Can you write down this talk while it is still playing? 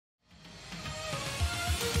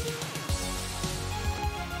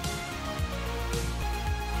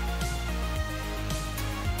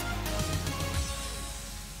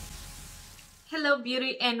Hello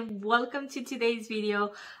beauty and welcome to today's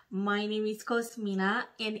video. My name is Cosmina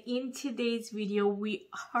and in today's video we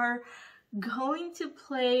are going to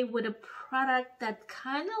play with a product that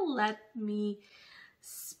kind of left me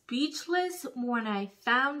speechless when I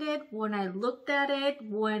found it, when I looked at it,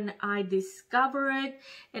 when I discovered it,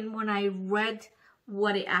 and when I read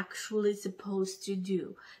what it actually is supposed to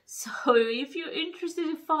do. So if you're interested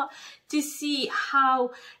to see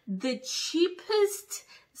how the cheapest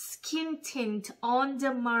skin tint on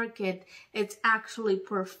the market it's actually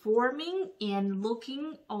performing and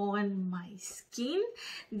looking on my skin,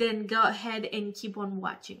 then go ahead and keep on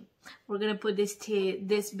watching. We're gonna put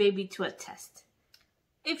this baby to a test.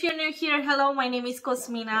 If you're new here, hello, my name is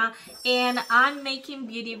Cosmina and I'm making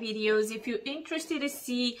beauty videos. If you're interested to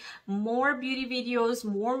see more beauty videos,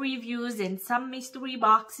 more reviews and some mystery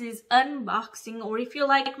boxes, unboxing, or if you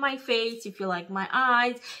like my face, if you like my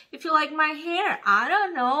eyes, if you like my hair, I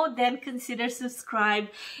don't know, then consider subscribe.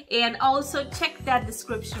 And also check that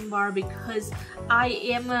description bar because I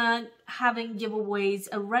am having giveaways,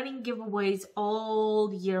 running giveaways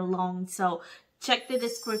all year long. So check the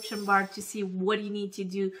description bar to see what you need to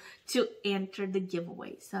do to enter the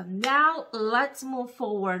giveaway. So now let's move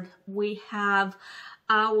forward. We have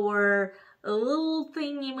our little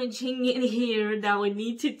thing imaging in here that we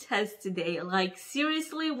need to test today. Like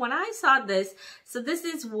seriously, when I saw this, so this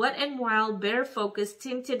is Wet n Wild Barefocus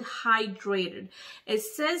Tinted Hydrator. It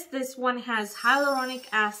says this one has hyaluronic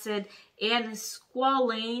acid and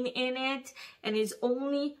squalane in it and is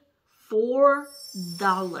only $4.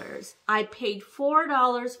 I paid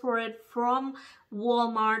 $4 for it from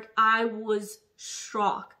Walmart. I was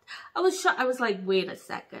shocked. I was shocked. I was like, wait a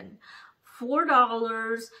second.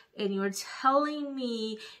 $4 and you're telling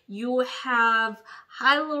me you have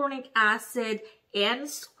hyaluronic acid and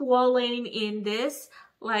squalane in this?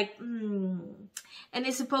 Like, And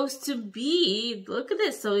it's supposed to be, look at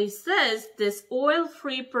this. So it says this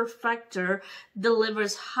oil-free perfector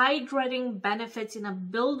delivers hydrating benefits in a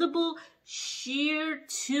buildable sheer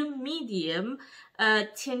to medium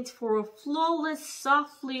tint for a flawless,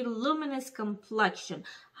 softly luminous complexion.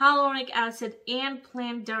 Hyaluronic acid and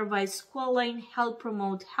plant-derived squalane help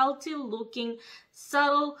promote healthy looking,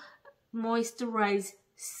 subtle, moisturized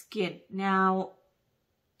skin. Now,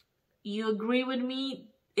 you agree with me?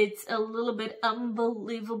 It's a little bit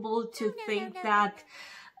unbelievable to think that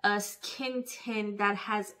a skin tint that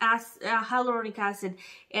has hyaluronic acid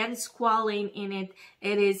and squalane in it,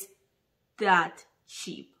 it is that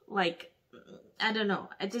cheap. Like, I don't know.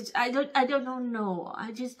 I just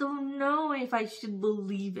don't know if I should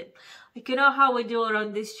believe it. Like, you know how we do it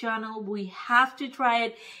on this channel? We have to try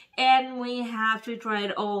it and we have to try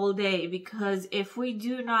it all day, because if we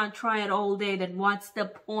do not try it all day, then what's the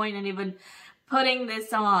point in even putting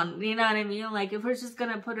this on? You know what I mean? Like, if we're just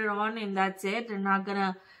gonna put it on and that's it, they're not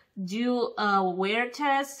gonna do a wear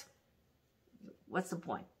test, what's the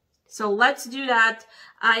point? So let's do that.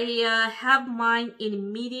 I have mine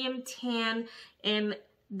in medium tan, and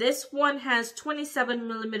this one has 27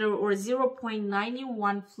 millimeter or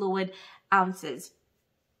 0.91 fluid ounces.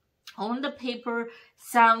 On the paper,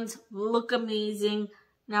 look amazing.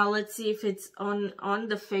 Now let's see if it's on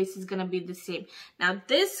the face is gonna be the same. Now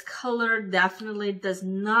this color definitely does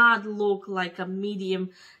not look like a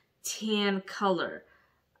medium tan color.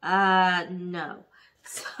 No.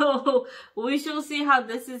 So we shall see how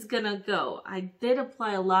this is gonna go. I did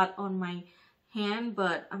apply a lot on my hand,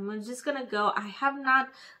 but I'm just gonna go. I have not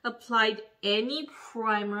applied any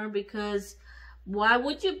primer because why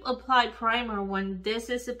would you apply primer when this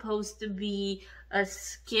is supposed to be a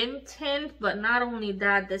skin tint? But not only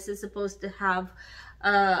that, this is supposed to have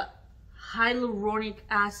hyaluronic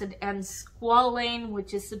acid and squalane,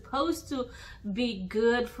 which is supposed to be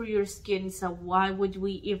good for your skin. So why would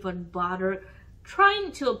we even bother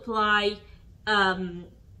trying to apply a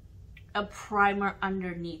primer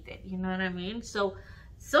underneath it? You know what I mean? So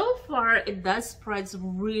far it does spreads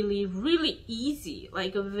really, really easy,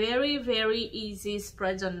 like a very, very easy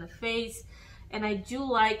spreads on the face. And I do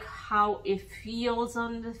like how it feels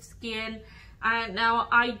on the skin. Now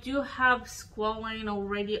I do have squalane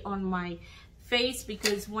already on my face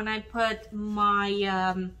because when I put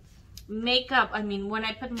my makeup, when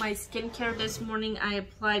I put my skincare this morning, I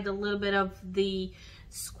applied a little bit of the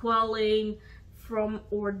squalane from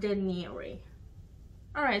Ordinary.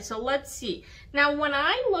 All right, so let's see. Now, when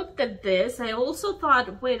I looked at this, I also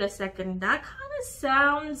thought, wait a second, that kind of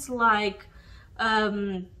sounds like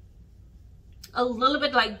a little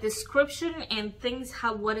bit like description and things,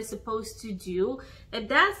 what it's supposed to do. And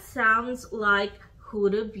that sounds like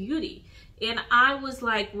Huda Beauty. And I was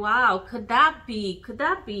like, wow, could that be?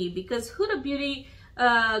 Because Huda Beauty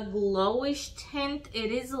glowish tint.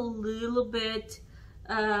 It is a little bit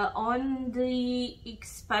on the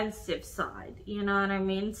expensive side, you know what I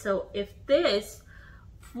mean? So if this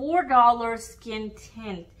 $4 skin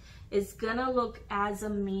tint is gonna look as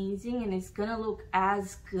amazing and it's gonna look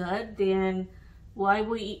as good, then why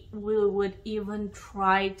we would even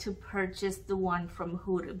try to purchase the one from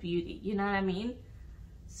Huda Beauty, you know what I mean?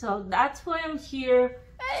 So that's why I'm here,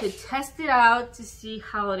 to test it out, to see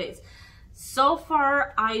how it is. So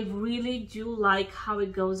far, I really do like how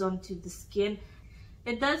it goes onto the skin.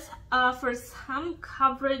 It does offer some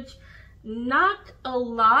coverage, not a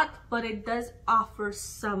lot, but it does offer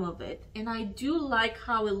some of it. And I do like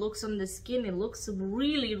how it looks on the skin. It looks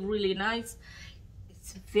really, really nice.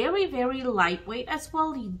 It's very, very lightweight as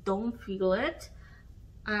well. You don't feel it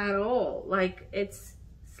at all. Like it's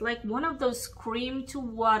like one of those cream to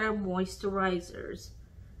water moisturizers.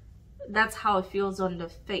 That's how it feels on the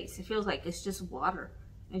face. It feels like it's just water.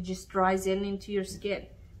 It just dries into your skin,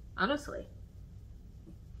 honestly.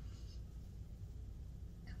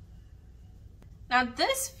 Now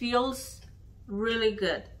this feels really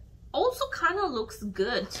good. Also kind of looks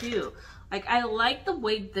good too. Like I like the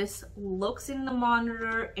way this looks in the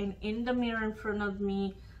monitor and in the mirror in front of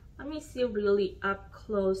me. Let me see really up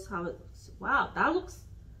close how it looks. Wow, that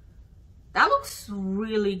looks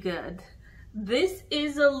really good. This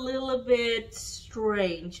is a little bit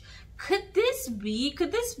strange. Could this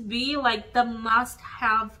be like the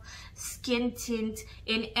must-have skin tint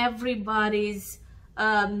in everybody's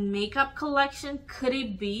makeup collection? Could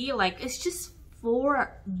it be? Like, it's just $4.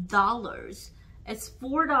 It's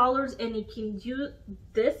 $4 and you can do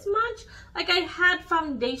this much. Like, I had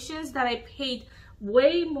foundations that I paid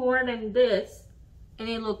way more than this and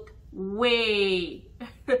it looked way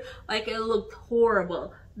like it looked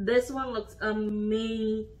horrible. This one looks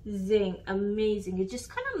amazing, amazing. It just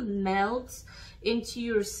kind of melts into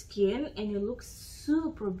your skin and it looks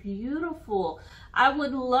super beautiful. I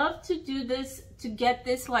would love to do this, to get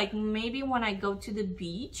this like maybe when I go to the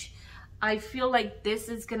beach. I feel like this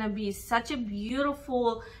is gonna be such a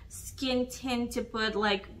beautiful skin tint to put,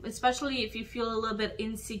 like, especially if you feel a little bit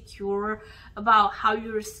insecure about how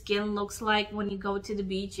your skin looks like when you go to the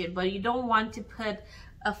beach, but you don't want to put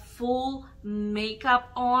a full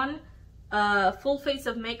makeup on, full face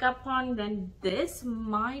of makeup on, then this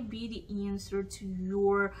might be the answer to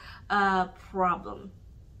your problem.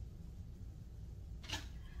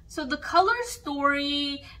 So the color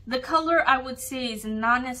story, the color I would say is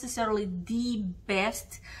not necessarily the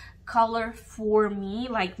best color for me.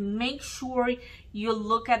 Like, make sure you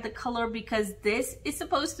look at the color because this is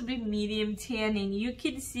supposed to be medium tan and you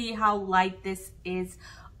can see how light this is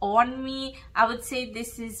on me. I would say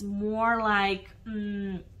this is more like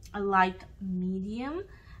a light medium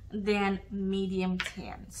than medium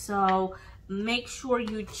tan. So make sure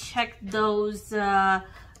you check those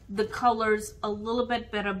the colors a little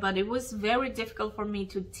bit better, but it was very difficult for me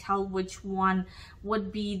to tell which one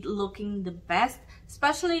would be looking the best.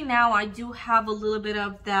 Especially now I do have a little bit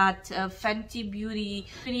of that Fenty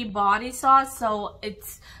Beauty body sauce, so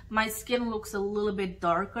my skin looks a little bit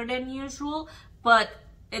darker than usual, but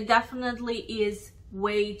it definitely is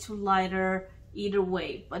way too lighter either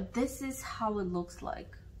way. But this is how it looks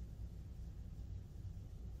like.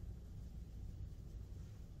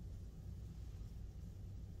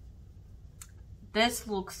 This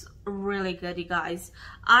looks really good, you guys.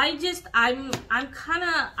 I'm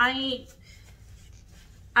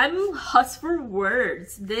lost for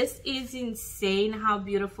words. This is insane how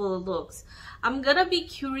beautiful it looks. I'm gonna be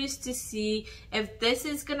curious to see if this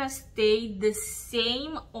is gonna stay the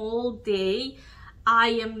same all day. I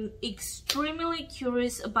am extremely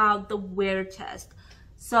curious about the wear test.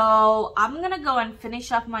 So I'm gonna go and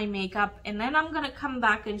finish off my makeup and then I'm gonna come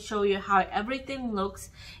back and show you how everything looks,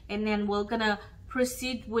 and then we're gonna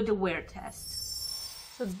proceed with the wear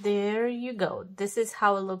test. So there you go. This is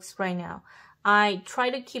how it looks right now. I try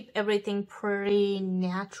to keep everything pretty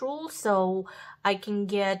natural so I can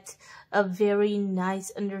get a very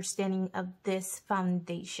nice understanding of this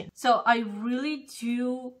foundation. So I really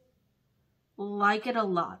do like it a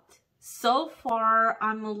lot. So far,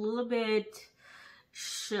 I'm a little bit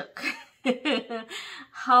shook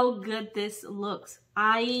how good this looks.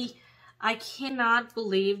 I cannot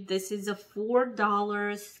believe this is a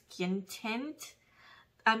 $4 skin tint.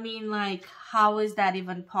 I mean, like, how is that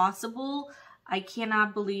even possible? I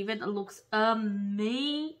cannot believe it. It looks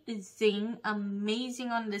amazing,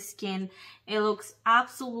 amazing on the skin. It looks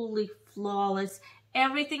absolutely flawless.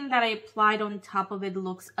 Everything that I applied on top of it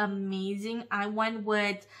looks amazing. I went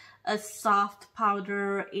with a soft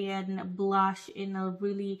powder and blush in a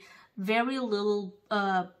really very little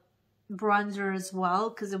bronzer as well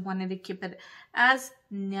because I wanted to keep it as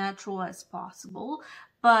natural as possible.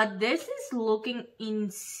 But this is looking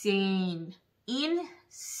insane.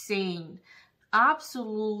 Insane.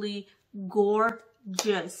 Absolutely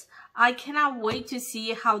gorgeous. I cannot wait to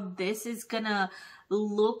see how this is gonna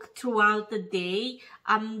look throughout the day.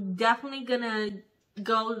 I'm definitely gonna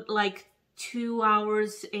go like 2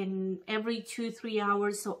 hours in every 2-3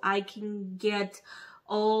 hours so I can get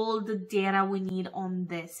all the data we need on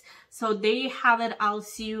this. So there you have it. I'll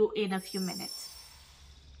see you in a few minutes.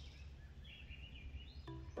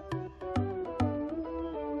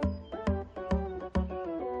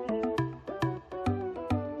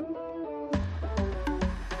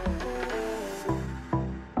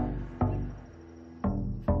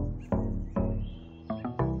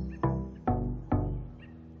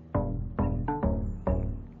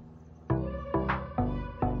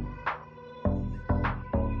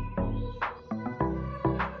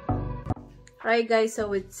 Alright guys,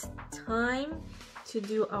 so it's time to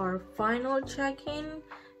do our final check-in,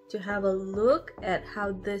 to have a look at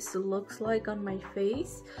how this looks like on my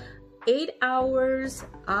face 8 hours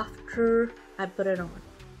after I put it on.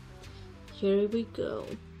 Here we go.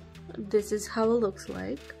 This is how it looks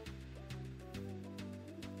like.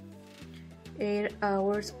 8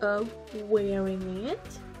 hours of wearing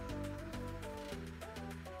it.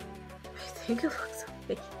 I think it looks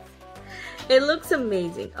amazing. It looks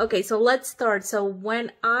amazing. Okay, so let's start. So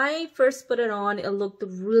when I first put it on, it looked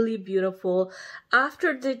really beautiful.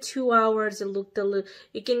 After the 2 hours, it looked a little,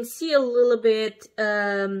 you can see a little bit,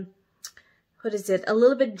 what is it? A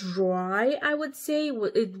little bit dry, I would say.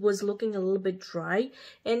 It was looking a little bit dry.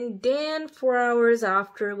 And then 4 hours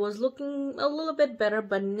after, it was looking a little bit better.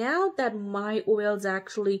 But now that my oils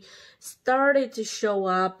actually started to show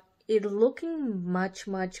up, it's looking much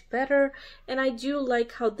better, and I do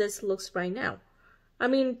like how this looks right now. I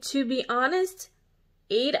mean, to be honest,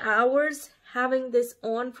 8 hours, having this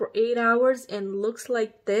on for 8 hours and looks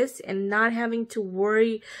like this, and not having to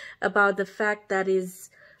worry about the fact that it's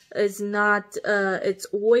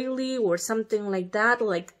oily or something like that.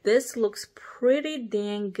 Like, this looks pretty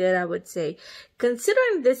dang good, I would say.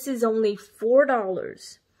 Considering this is only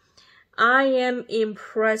 $4, I am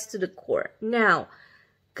impressed to the core. Now,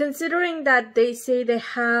 considering that they say they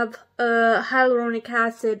have hyaluronic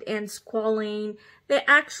acid and squalane, they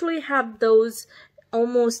actually have those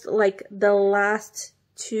almost like the last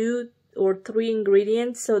 2 or 3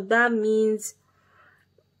 ingredients. So that means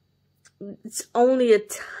it's only a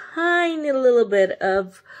tiny little bit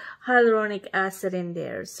of hyaluronic acid in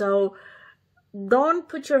there. So don't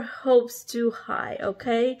put your hopes too high,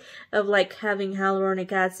 okay? Of like having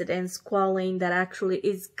hyaluronic acid and squalane that actually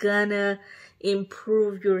is gonna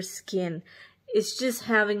improve your skin. It's just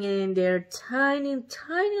having it in there tiny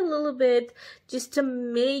little bit just to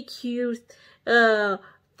make you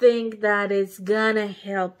think that it's gonna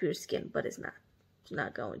help your skin, but it's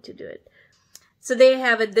not going to do it. So there you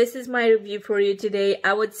have it. This is my review for you today.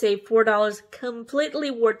 I would say $4,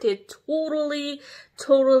 completely worth it.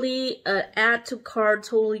 Totally add to cart.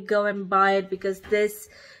 Totally go and buy it, because this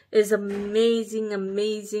is amazing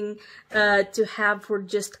to have for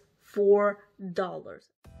just $4.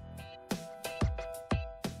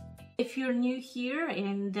 If you're new here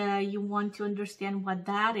and you want to understand what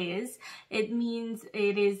that is, it means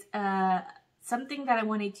it is something that I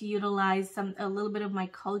wanted to utilize a little bit of my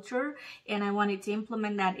culture, and I wanted to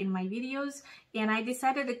implement that in my videos. And I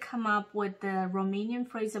decided to come up with the Romanian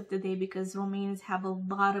phrase of the day, because Romanians have a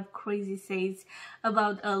lot of crazy sayings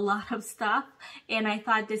about a lot of stuff, and I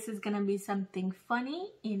thought this is gonna be something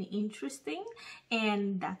funny and interesting,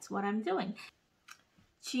 and that's what I'm doing.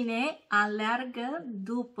 Cine alergă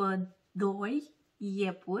după 2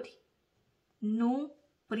 iepuri, nu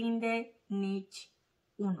prinde nici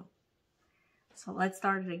unul. So let's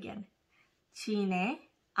start it again. Cine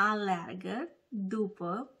alergă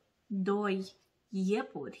după 2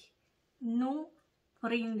 iepuri, nu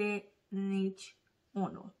prinde nici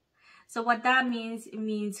unul. So what that means, it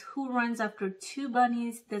means who runs after 2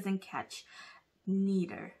 bunnies doesn't catch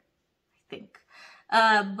neither, I think.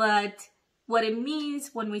 But what it means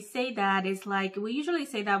when we say that is like, we usually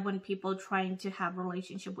say that when people trying to have a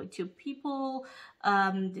relationship with 2 people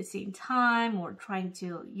at the same time, or trying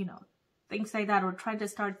to, you know, things like that, or trying to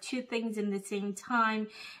start 2 things in the same time.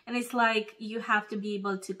 And it's like you have to be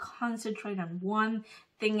able to concentrate on one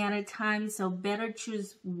thing at a time. So better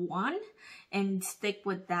choose 1 and stick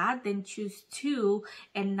with that than choose 2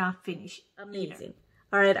 and not finish. Amazing.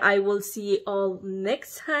 All right, I will see you all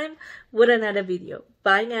next time with another video.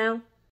 Bye now.